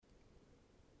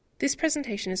This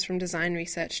presentation is from Design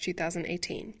Research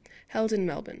 2018, held in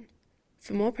Melbourne.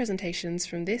 For more presentations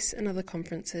from this and other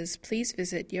conferences, please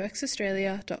visit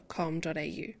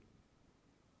uxaustralia.com.au.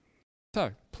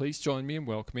 So, please join me in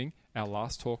welcoming our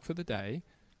last talk for the day,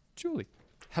 Julie.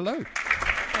 Hello.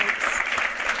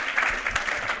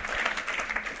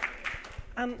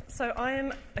 So I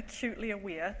am acutely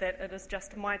aware that it is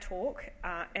just my talk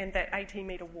and that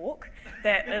 80-metre walk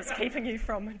that is keeping you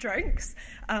from drinks,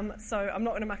 so I'm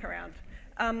not going to muck around.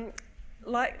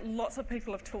 Like lots of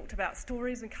people have talked about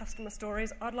stories and customer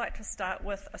stories, I'd like to start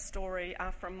with a story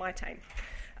from my team.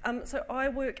 So I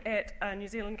work at a New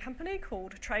Zealand company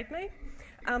called TradeMe,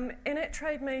 and at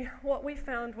TradeMe what we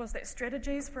found was that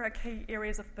strategies for our key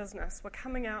areas of business were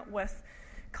coming out with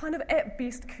kind of at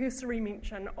best cursory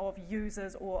mention of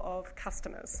users or of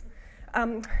customers.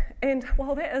 And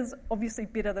while that is obviously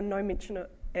better than no mention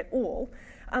at all,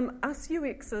 us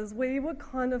UXers, we were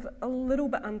kind of a little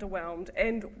bit underwhelmed,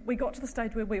 and we got to the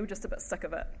stage where we were just a bit sick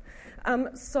of it.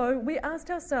 So we asked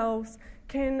ourselves,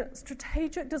 can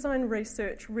strategic design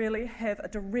research really have a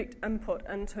direct input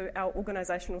into our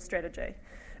organisational strategy?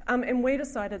 And we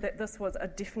decided that this was a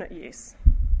definite yes.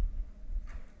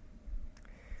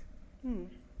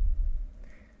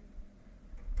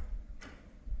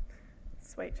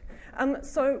 Sweet.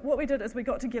 So what we did is we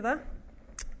got together,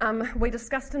 we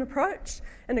discussed an approach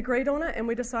and agreed on it, and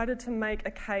we decided to make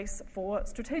a case for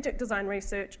strategic design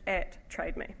research at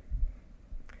TradeMe.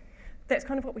 That's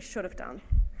kind of what we should have done,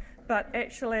 but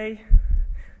actually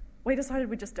we decided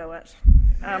we'd just do it.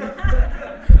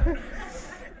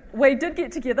 We did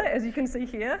get together, as you can see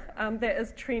here. That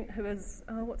is Trent, who is,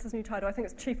 what's his new title? I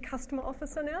think it's Chief Customer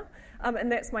Officer now,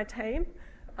 and that's my team.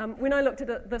 When I looked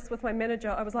at this with my manager,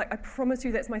 I was like, I promise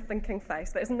you that's my thinking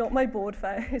face. That is not my bored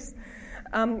face.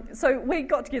 So we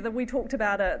got together, we talked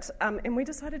about it, and we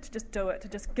decided to just do it, to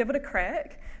just give it a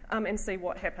crack and see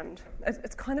what happened.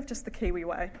 It's kind of just the Kiwi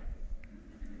way.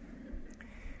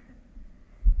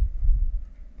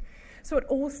 So it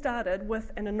all started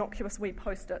with an innocuous wee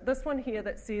post-it. This one here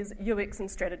that says UX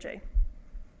and strategy.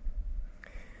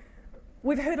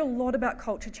 We've heard a lot about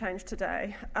culture change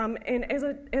today, and as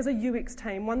a UX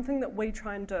team, one thing that we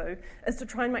try and do is to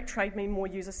try and make TradeMe more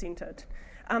user-centred.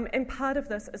 And part of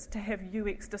this is to have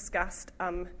UX discussed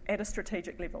at a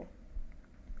strategic level.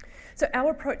 So our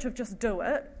approach of just do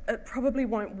it probably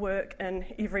won't work in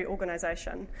every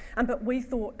organisation, but we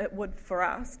thought it would for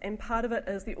us, and part of it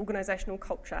is the organisational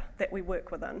culture that we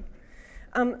work within.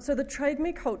 So the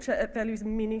TradeMe culture, it values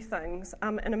many things,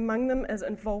 and among them is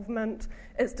involvement,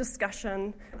 it's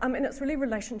discussion, and it's really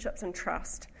relationships and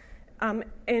trust.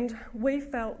 And we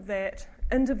felt that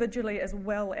individually as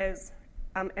well as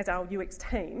our UX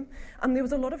team, there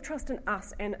was a lot of trust in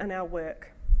us and in our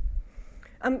work.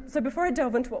 So before I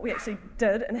delve into what we actually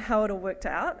did and how it all worked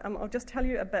out, I'll just tell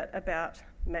you a bit about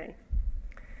me.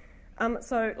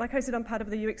 So, like I said, I'm part of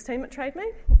the UX team at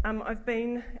TradeMe. I've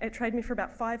been at TradeMe for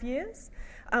about 5 years,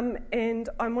 and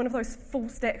I'm one of those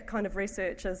full-stack kind of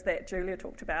researchers that Julia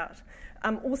talked about.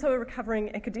 I'm also a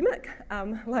recovering academic,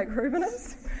 like Ruben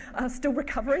is. Still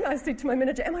recovering. I said to my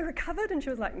manager, am I recovered? And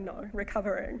she was like, no,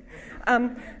 recovering.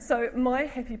 So my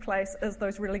happy place is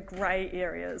those really grey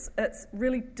areas. It's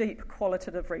really deep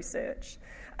qualitative research.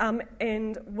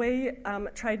 And we,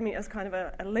 TradeMe is kind of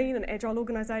a lean and agile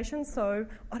organisation, so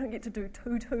I don't get to do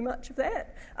too much of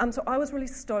that. So I was really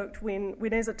stoked when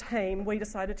as a team we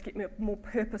decided to get more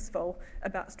purposeful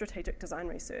about strategic design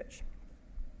research.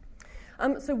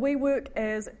 So we work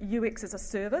as UX as a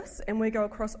service, and we go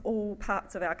across all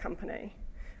parts of our company.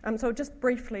 So I'll just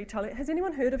briefly tell you, has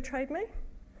anyone heard of TradeMe?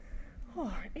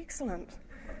 Oh, excellent.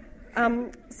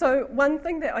 So one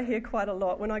thing that I hear quite a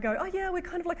lot when I go, oh yeah, we're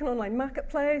kind of like an online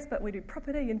marketplace, but we do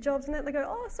property and jobs and that, they go,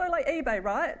 oh, so like eBay,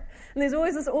 right? And there's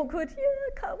always this awkward,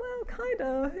 kind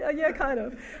of.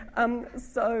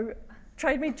 So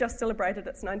TradeMe just celebrated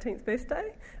its 19th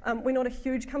birthday. We're not a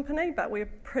huge company, but we're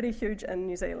pretty huge in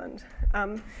New Zealand.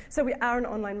 So we are an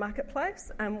online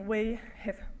marketplace, and we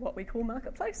have what we call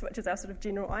Marketplace, which is our sort of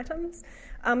general items,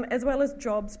 as well as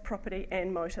jobs, property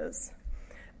and motors.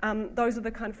 Those are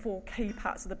the kind of 4 key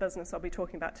parts of the business I'll be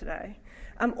talking about today.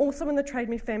 Also in the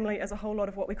TradeMe family is a whole lot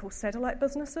of what we call satellite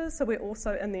businesses. So we're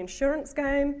also in the insurance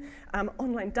game,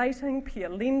 online dating, peer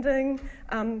lending.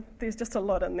 There's just a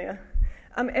lot in there.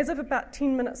 As of about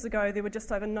 10 minutes ago, there were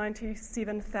just over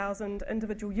 97,000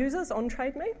 individual users on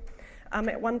TradeMe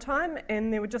at one time,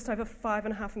 and there were just over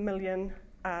 5.5 million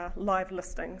live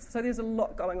listings. So there's a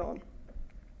lot going on.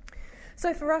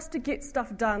 So for us to get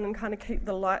stuff done and kind of keep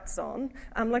the lights on,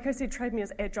 like I said, Trade Me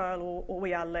is agile or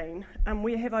we are lean.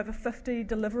 We have over 50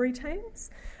 delivery teams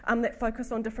that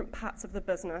focus on different parts of the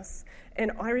business.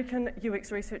 And I reckon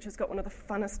UX research has got one of the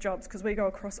funnest jobs because we go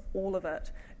across all of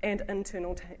it and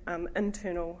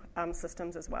internal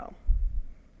systems as well.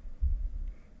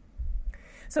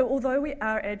 So although we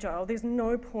are agile, there's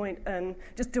no point in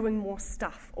just doing more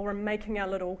stuff or in making our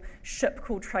little ship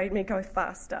called Trade Me go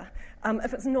faster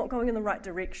if it's not going in the right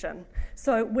direction.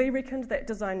 So we reckoned that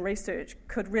design research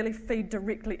could really feed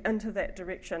directly into that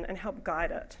direction and help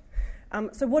guide it.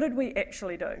 So what did we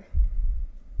actually do?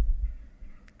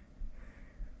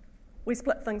 We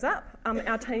split things up.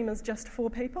 Our team is just 4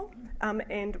 people,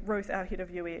 and Ruth, our head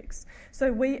of UX.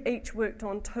 So we each worked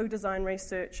on 2 design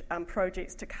research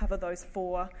projects to cover those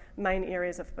 4 main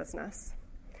areas of business.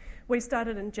 We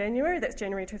started in January, that's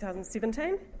January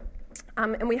 2017,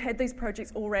 and we had these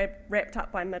projects all wrapped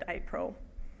up by mid-April.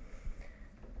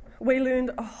 We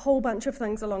learned a whole bunch of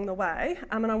things along the way,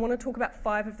 and I want to talk about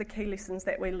 5 of the key lessons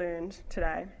that we learned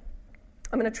today.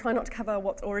 I'm going to try not to cover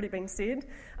what's already been said.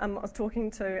 I was talking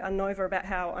to Nova about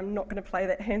how I'm not going to play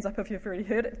that hands up if you've already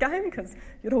heard it game because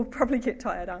you'd all probably get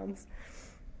tired arms.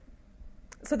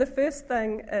 So the first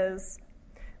thing is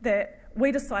that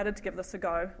we decided to give this a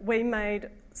go. We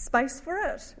made space for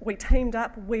it, we teamed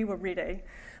up, we were ready.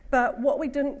 But what we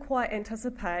didn't quite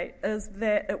anticipate is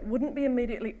that it wouldn't be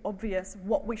immediately obvious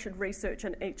what we should research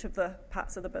in each of the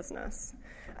parts of the business.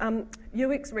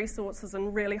 UX resource is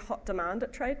in really hot demand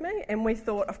at Trade Me, and we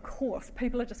thought, of course,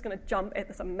 people are just going to jump at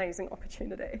this amazing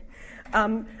opportunity.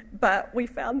 But we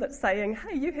found that saying,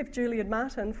 hey, you have Julie and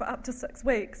Martin for up to 6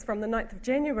 weeks from the 9th of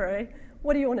January,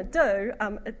 what do you want to do?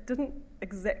 It didn't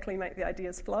exactly make the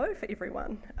ideas flow for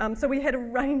everyone. So we had a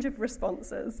range of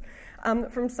responses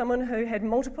from someone who had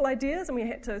multiple ideas and we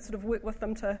had to sort of work with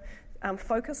them to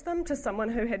focus them, to someone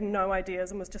who had no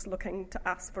ideas and was just looking to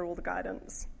us for all the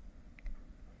guidance.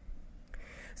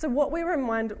 So what we're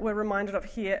reminded of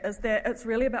here is that it's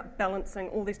really about balancing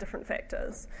all these different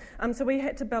factors. So we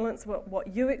had to balance what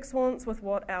UX wants with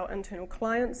what our internal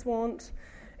clients want.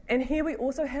 And here we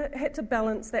also had to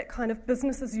balance that kind of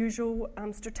business as usual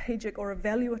strategic or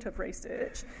evaluative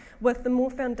research with the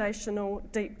more foundational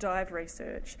deep dive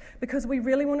research because we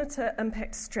really wanted to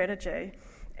impact strategy.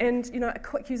 And a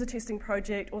quick user testing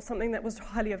project or something that was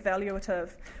highly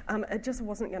evaluative, it just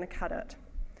wasn't going to cut it.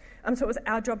 So it was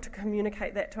our job to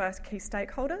communicate that to our key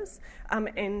stakeholders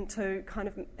and to kind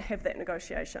of have that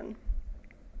negotiation.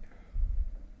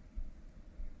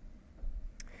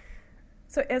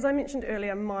 So as I mentioned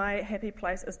earlier, my happy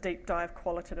place is deep dive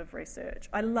qualitative research.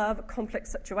 I love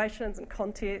complex situations and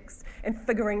contexts and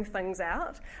figuring things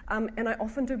out, and I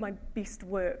often do my best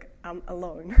work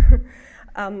alone.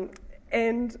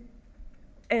 And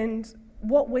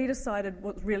what we decided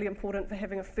was really important for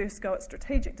having a first go at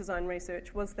strategic design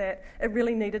research was that it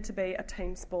really needed to be a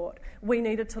team sport. We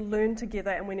needed to learn together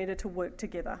and we needed to work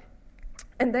together.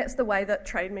 And that's the way that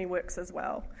Trade Me works as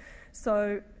well.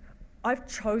 So I've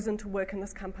chosen to work in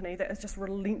this company that is just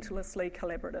relentlessly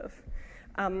collaborative.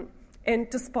 And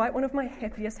despite one of my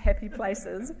happiest happy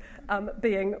places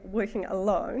being working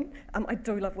alone, I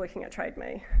do love working at Trade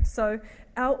Me. So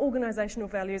our organisational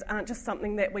values aren't just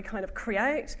something that we kind of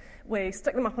create, we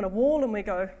stick them up on a wall and we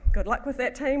go, good luck with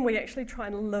that team. We actually try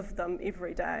and live them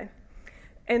every day.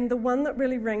 And the one that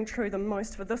really rang true the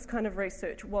most for this kind of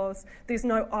research was there's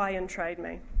no I in Trade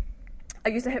Me. I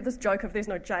used to have this joke of there's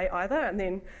no J either, and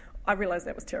then I realised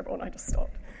that was terrible and I just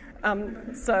stopped.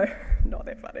 So, not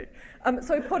that funny.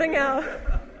 So putting our...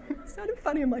 it sounded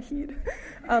funny in my head.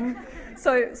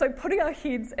 So putting our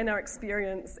heads and our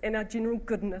experience and our general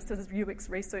goodness as UX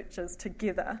researchers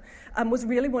together was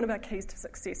really one of our keys to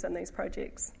success in these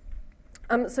projects.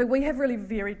 So we have really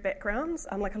varied backgrounds,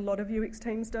 like a lot of UX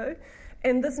teams do,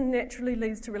 and this naturally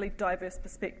leads to really diverse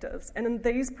perspectives. And in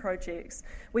these projects,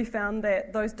 we found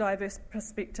that those diverse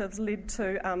perspectives led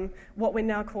to what we're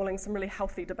now calling some really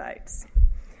healthy debates.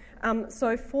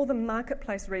 So for the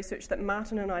marketplace research that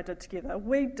Martin and I did together,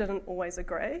 we didn't always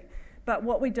agree, but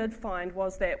what we did find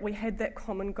was that we had that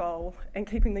common goal and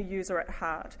keeping the user at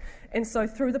heart. And so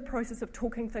through the process of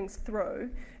talking things through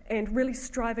and really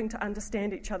striving to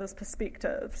understand each other's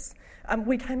perspectives,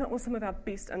 we came up with some of our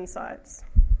best insights.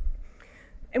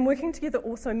 And working together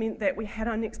also meant that we had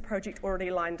our next project already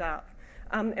lined up.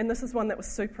 And this is one that was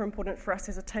super important for us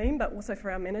as a team, but also for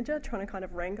our manager, trying to kind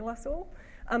of wrangle us all.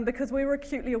 Because we were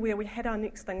acutely aware we had our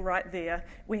next thing right there,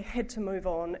 we had to move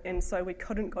on, and so we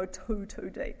couldn't go too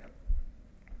deep.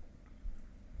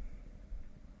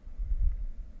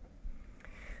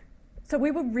 So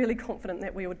we were really confident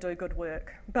that we would do good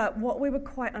work, but what we were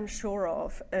quite unsure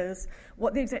of is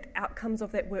what the exact outcomes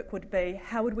of that work would be,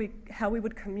 how we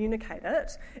would communicate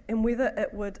it, and whether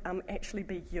it would actually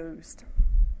be used.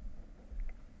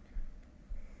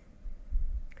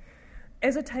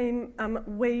 As a team,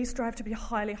 we strive to be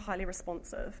highly, highly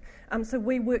responsive. So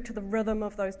we work to the rhythm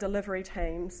of those delivery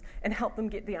teams and help them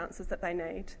get the answers that they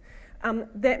need.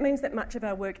 That means that much of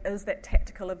our work is that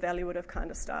tactical, evaluative kind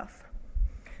of stuff.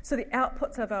 So the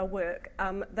outputs of our work,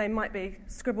 they might be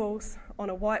scribbles on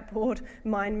a whiteboard,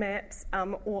 mind maps,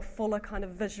 or fuller kind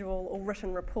of visual or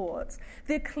written reports.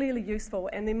 They're clearly useful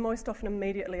and they're most often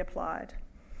immediately applied.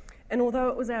 And although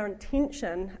it was our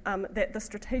intention that the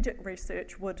strategic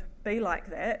research would be like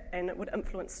that and it would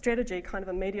influence strategy kind of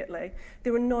immediately,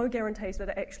 there were no guarantees that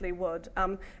it actually would,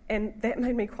 and that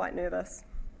made me quite nervous.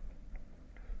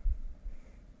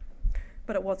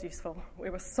 But it was useful. We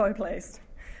were so pleased.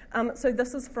 So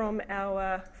this is from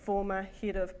our former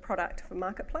head of product for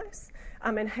Marketplace,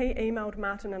 and he emailed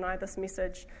Martin and I this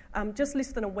message just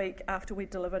less than a week after we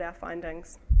delivered our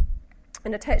findings.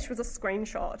 And attached was a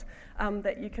screenshot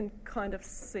that you can kind of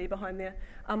see behind there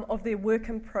of their work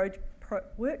in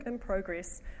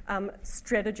progress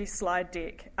strategy slide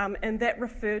deck, and that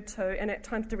referred to and at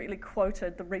times directly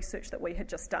quoted the research that we had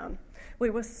just done.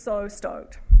 We were so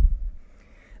stoked.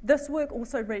 This work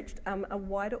also reached a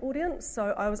wider audience,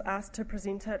 so I was asked to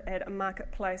present it at a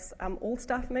Marketplace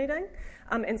all-staff meeting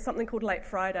and something called Late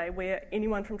Friday, where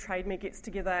anyone from TradeMe gets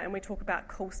together and we talk about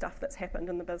cool stuff that's happened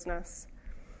in the business.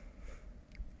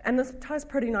 And this ties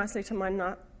pretty nicely to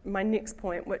my next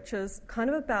point, which is kind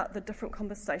of about the different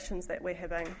conversations that we're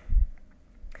having.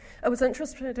 It was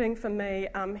interesting for me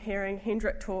hearing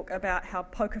Hendrik talk about how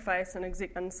Pokerface and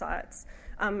Exec Insights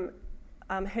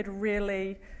had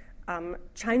really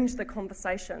changed the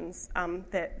conversations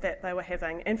that they were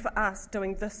having. And for us,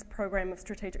 doing this program of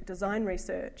strategic design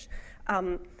research,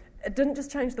 it didn't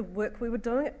just change the work we were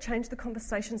doing, it changed the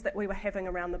conversations that we were having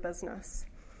around the business.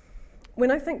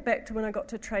 When I think back to when I got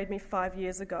to TradeMe 5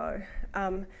 years ago,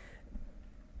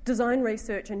 design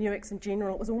research and UX in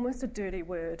general was almost a dirty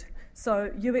word. So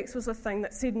UX was a thing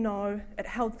that said no, it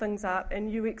held things up,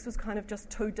 and UX was kind of just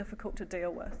too difficult to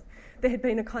deal with. There had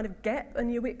been a kind of gap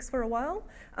in UX for a while,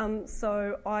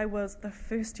 so I was the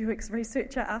first UX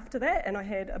researcher after that, and I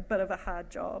had a bit of a hard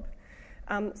job.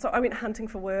 So I went hunting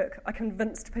for work. I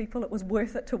convinced people it was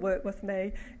worth it to work with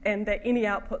me and that any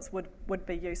outputs would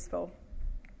be useful.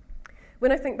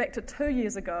 When I think back to 2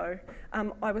 years ago,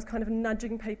 I was kind of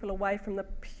nudging people away from the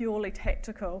purely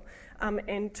tactical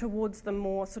and towards the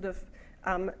more sort of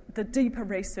the deeper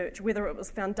research, whether it was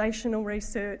foundational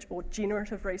research or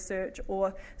generative research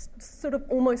or sort of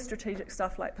almost strategic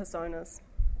stuff like personas.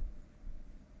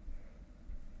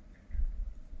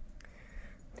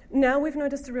 Now we've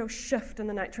noticed a real shift in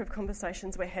the nature of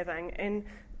conversations we're having, and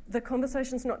the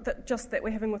conversations not just that we're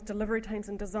having with delivery teams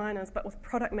and designers, but with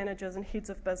product managers and heads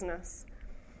of business.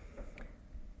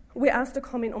 We're asked to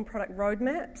comment on product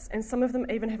roadmaps, and some of them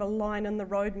even have a line in the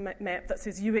roadmap that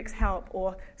says UX help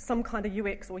or some kind of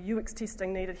UX or UX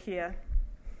testing needed here.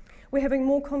 We're having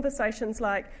more conversations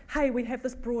like, hey, we have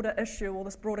this broader issue or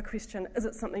this broader question, is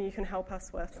it something you can help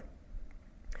us with?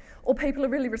 Or people are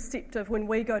really receptive when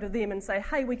we go to them and say,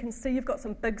 hey, we can see you've got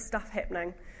some big stuff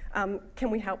happening,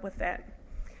 can we help with that?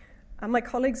 My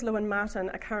colleagues Lou and Martin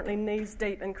are currently knees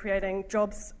deep in creating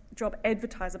job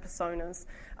advertiser personas,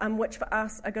 which for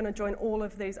us are going to join all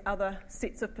of these other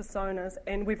sets of personas,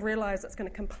 and we've realised it's going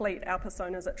to complete our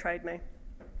personas at TradeMe.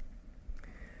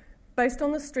 Based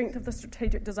on the strength of the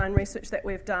strategic design research that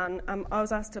we've done, I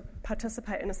was asked to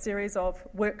participate in a series of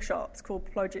workshops called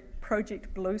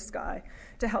Project Blue Sky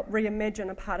to help reimagine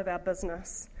a part of our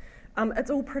business.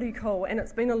 It's all pretty cool, and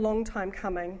it's been a long time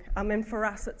coming, and for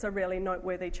us it's a really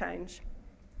noteworthy change.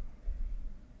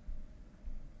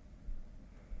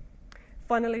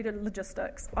 Finally, to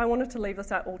logistics. I wanted to leave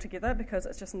this out altogether because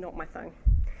it's just not my thing.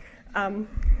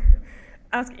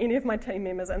 Ask any of my team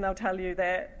members and they'll tell you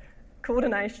that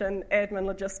coordination, admin,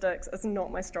 logistics is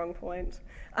not my strong point.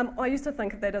 I used to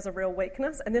think of that as a real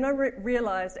weakness, and then I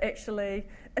realised actually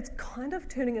it's kind of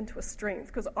turning into a strength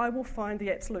because I will find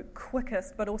the absolute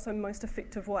quickest but also most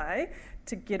effective way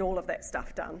to get all of that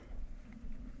stuff done.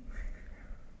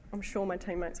 I'm sure my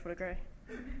teammates would agree.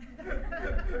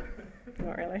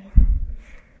 Not really.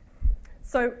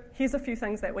 So here's a few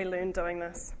things that we learned doing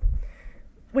this.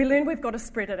 We learned we've got to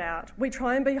spread it out. We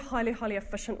try and be highly, highly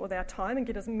efficient with our time and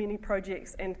get as many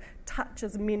projects and touch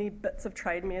as many bits of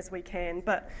TradeMe as we can.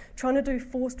 But trying to do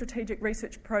 4 strategic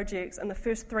research projects in the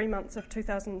first 3 months of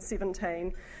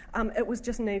 2017, it was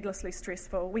just needlessly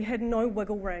stressful. We had no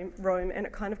wiggle room and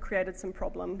it kind of created some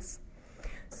problems.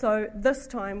 So this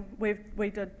time we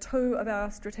did 2 of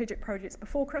our strategic projects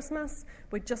before Christmas.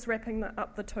 We're just wrapping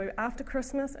up the 2 after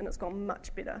Christmas, and it's gone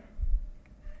much better.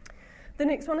 The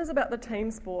next one is about the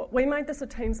team sport. We made this a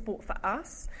team sport for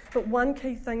us, but one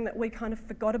key thing that we kind of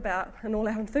forgot about in all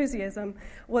our enthusiasm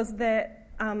was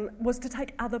to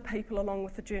take other people along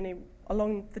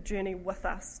the journey with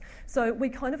us. So we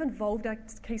kind of involved our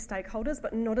key stakeholders,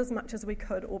 but not as much as we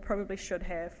could or probably should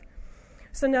have.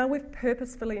 So now we've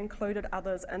purposefully included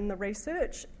others in the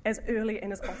research as early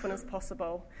and as often as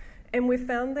possible. And we've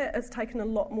found that it's taken a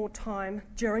lot more time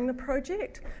during the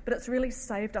project, but it's really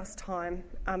saved us time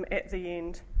at the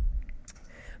end.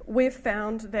 We've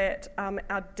found that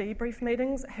our debrief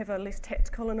meetings have a less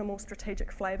tactical and a more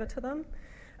strategic flavour to them.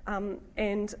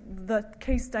 And the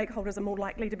key stakeholders are more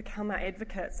likely to become our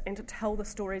advocates and to tell the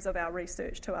stories of our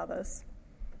research to others.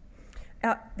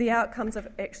 The outcomes have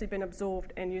actually been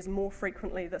absorbed and used more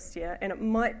frequently this year, and it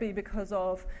might be because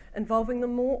of involving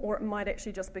them more, or it might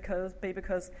actually just be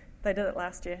because they did it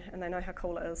last year and they know how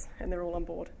cool it is and they're all on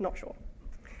board. Not sure.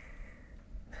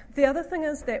 The other thing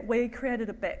is that we created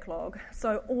a backlog,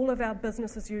 so all of our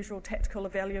business as usual tactical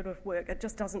evaluative work, it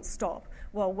just doesn't stop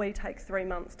while we take 3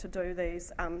 months to do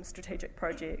these strategic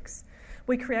projects.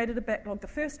 We created a backlog the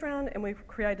first round, and we've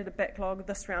created a backlog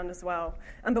this round as well,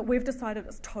 but we've decided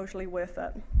it's totally worth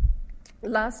it.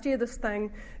 Last year, this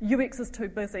thing, UX is too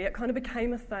busy, it kind of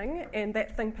became a thing, and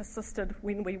that thing persisted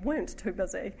when we weren't too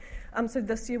busy. So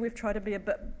this year we've tried to be a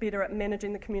bit better at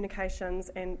managing the communications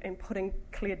and putting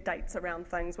clear dates around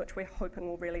things, which we're hoping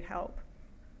will really help.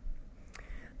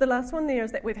 The last one there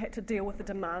is that we've had to deal with the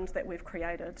demand that we've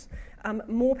created.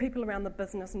 More people around the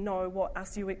business know what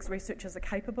us UX researchers are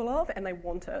capable of, and they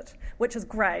want it, which is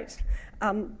great.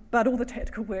 But all the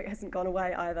tactical work hasn't gone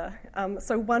away either.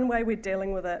 So one way we're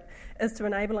dealing with it is to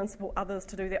enable and support others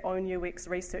to do their own UX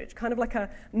research, kind of like a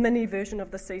mini version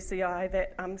of the CCI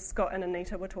that Scott and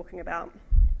Anita were talking about.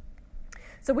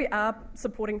 So we are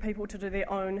supporting people to do their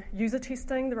own user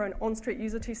testing, their own on-street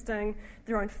user testing,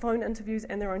 their own phone interviews,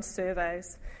 and their own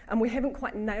surveys. And we haven't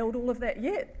quite nailed all of that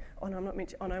yet. Oh no, I'm not meant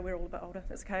to. Oh no, we're all a bit older.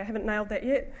 That's okay. I haven't nailed that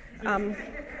yet. I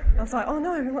was like, oh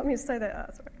no, I'm not meant to say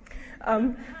that. Sorry.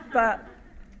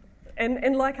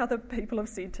 And like other people have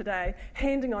said today,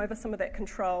 handing over some of that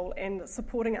control and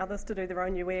supporting others to do their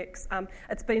own UX,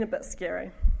 it's been a bit scary,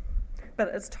 but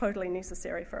it's totally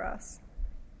necessary for us.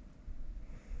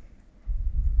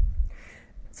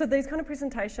 So these kind of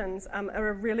presentations are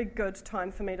a really good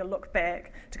time for me to look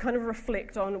back, to kind of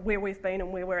reflect on where we've been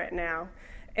and where we're at now.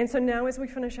 And so now as we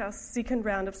finish our second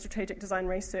round of strategic design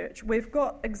research, we've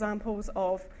got examples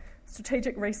of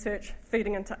strategic research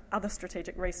feeding into other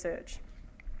strategic research.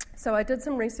 So I did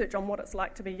some research on what it's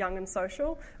like to be young and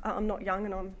social. I'm not young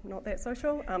and I'm not that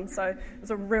social, so it was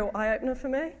a real eye-opener for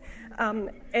me.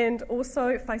 And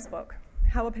also Facebook.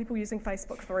 How are people using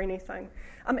Facebook for anything?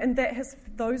 And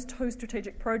those 2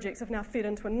 strategic projects have now fed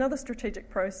into another strategic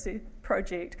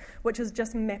project, which is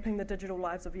just mapping the digital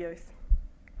lives of youth.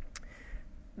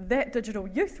 That digital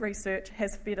youth research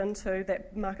has fed into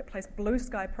that Marketplace Blue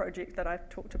Sky project that I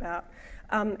talked about,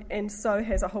 and so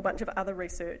has a whole bunch of other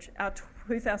research. Our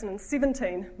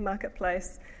 2017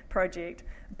 Marketplace project,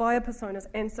 buyer personas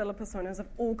and seller personas have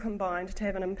all combined to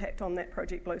have an impact on that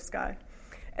Project Blue Sky.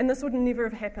 And this would never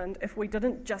have happened if we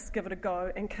didn't just give it a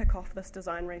go and kick off this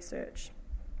design research.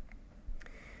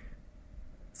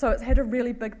 So it's had a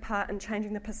really big part in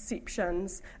changing the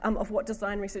perceptions of what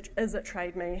design research is at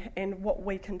TradeMe and what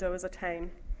we can do as a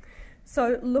team.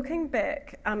 So looking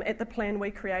back at the plan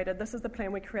we created, this is the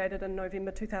plan we created in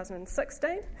November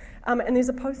 2016, and there's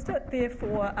a post-it there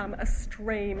for a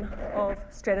stream of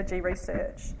strategy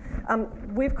research.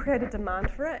 We've created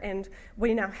demand for it, and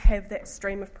we now have that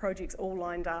stream of projects all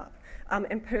lined up.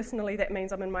 And personally, that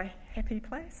means I'm in my happy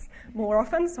place more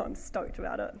often, so I'm stoked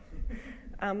about it.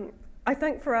 I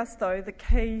think for us, though, the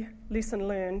key lesson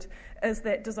learned is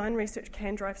that design research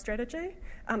can drive strategy.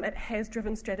 It has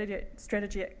driven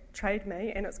strategy at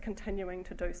TradeMe, and it's continuing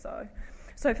to do so.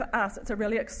 So for us, it's a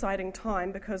really exciting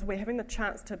time because we're having the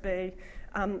chance to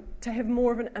have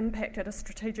more of an impact at a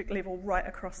strategic level right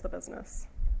across the business.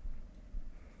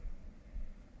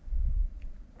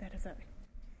 That is it.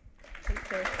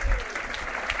 Thank you.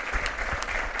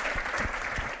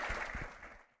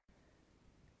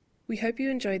 We hope you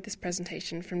enjoyed this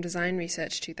presentation from Design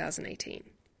Research 2018.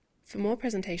 For more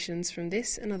presentations from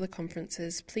this and other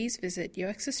conferences, please visit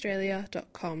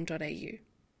uxaustralia.com.au.